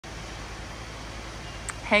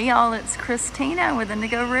Hey y'all, it's Christina with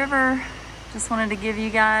Indigo River. Just wanted to give you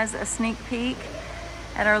guys a sneak peek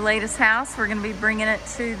at our latest house. We're gonna be bringing it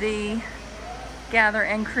to the Gather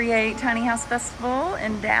and Create Tiny House Festival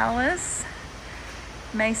in Dallas,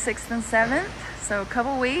 May 6th and 7th. So a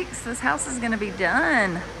couple weeks, this house is gonna be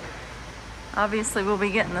done. Obviously we'll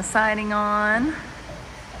be getting the siding on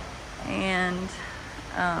and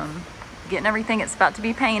getting everything. It's about to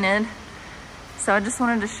be painted. So I just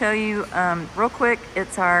wanted to show you real quick,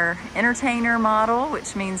 it's our entertainer model,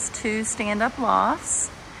 which means 2 stand-up lofts.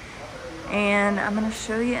 And I'm gonna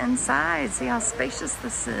show you inside, see how spacious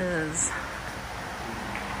this is.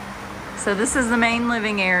 So this is the main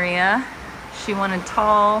living area. She wanted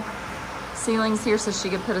tall ceilings here so she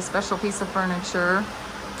could put a special piece of furniture.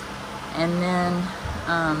 And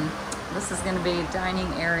then this is gonna be a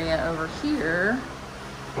dining area over here,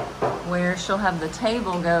 where she'll have the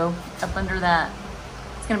table go up under that.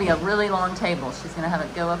 It's gonna be a really long table. She's gonna have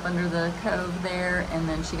it go up under the cove there, and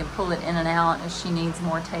then she can pull it in and out as she needs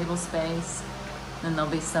more table space. Then there'll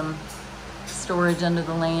be some storage under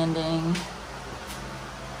the landing.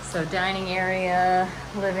 So dining area,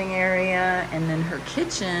 living area, and then her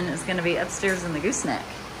kitchen is gonna be upstairs in the gooseneck.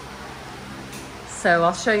 So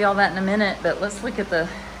I'll show you all that in a minute, but let's look at the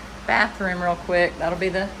bathroom real quick. That'll be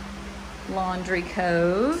the laundry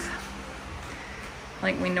cove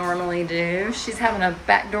like we normally do. She's having a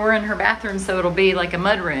back door in her bathroom, so it'll be like a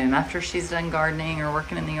mud room after she's done gardening or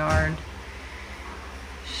working in the yard.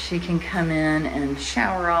 She can come in and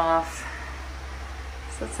shower off.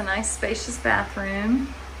 So it's a nice spacious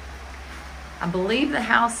bathroom. I believe the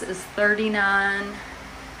house is 39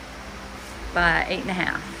 by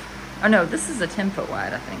 8.5. Oh no, this is a 10-foot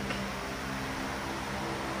wide, I think.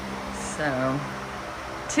 So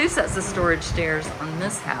 2 sets of storage stairs on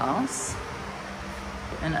this house.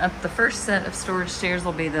 And up the first set of storage stairs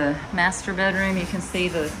will be the master bedroom. You can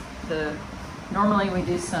see normally we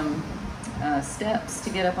do some steps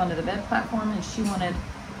to get up onto the bed platform, and she wanted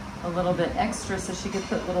a little bit extra so she could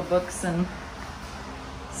put little books and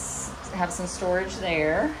have some storage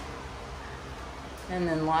there. And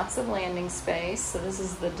then lots of landing space. So this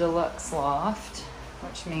is the Deluxe loft,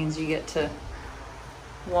 which means you get to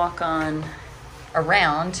walk on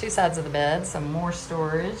around 2 sides of the bed, some more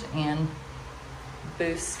storage and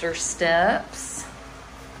booster steps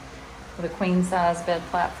with a queen size bed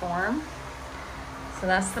platform. So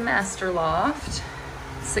that's the master loft,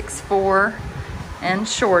 6'4" and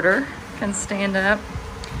shorter, can stand up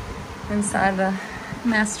inside the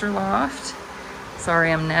master loft.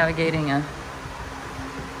 Sorry, I'm navigating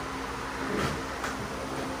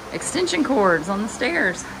extension cords on the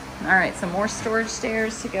stairs. All right, some more storage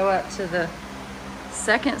stairs to go up to the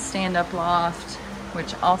second stand-up loft,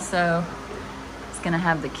 which also is gonna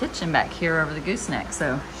have the kitchen back here over the gooseneck.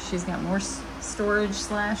 So she's got more storage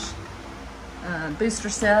slash booster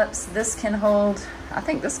steps. This can hold, I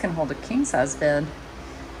think this can hold a king size bed.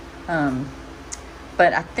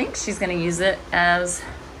 But I think she's gonna use it as,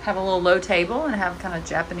 have a little low table and have kind of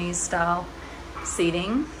Japanese style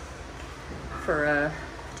seating for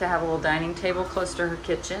to have a little dining table close to her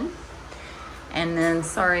kitchen. And then,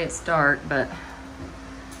 sorry it's dark, but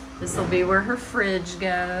this will be where her fridge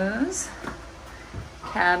goes.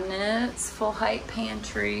 Cabinets, full height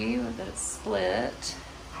pantry with it split.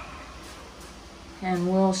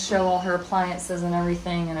 And we'll show all her appliances and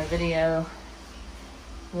everything in a video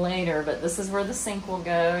later, but this is where the sink will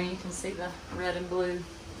go. You can see the red and blue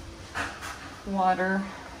water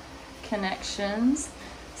connections.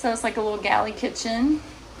 So it's like a little galley kitchen.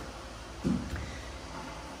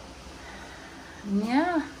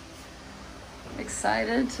 Yeah,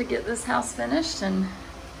 excited to get this house finished and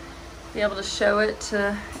be able to show it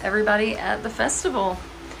to everybody at the festival.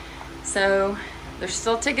 So there's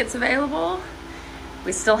still tickets available.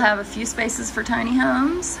 We still have a few spaces for tiny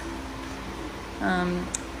homes.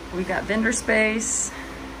 We've got vendor space.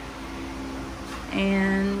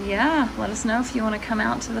 And yeah, let us know if you want to come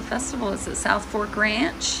out to the festival. It's at South Fork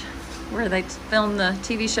Ranch, where they filmed the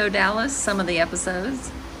TV show Dallas, some of the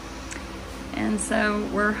episodes. And so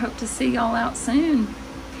we're hope to see y'all out soon.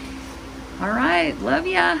 All right, love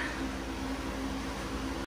ya.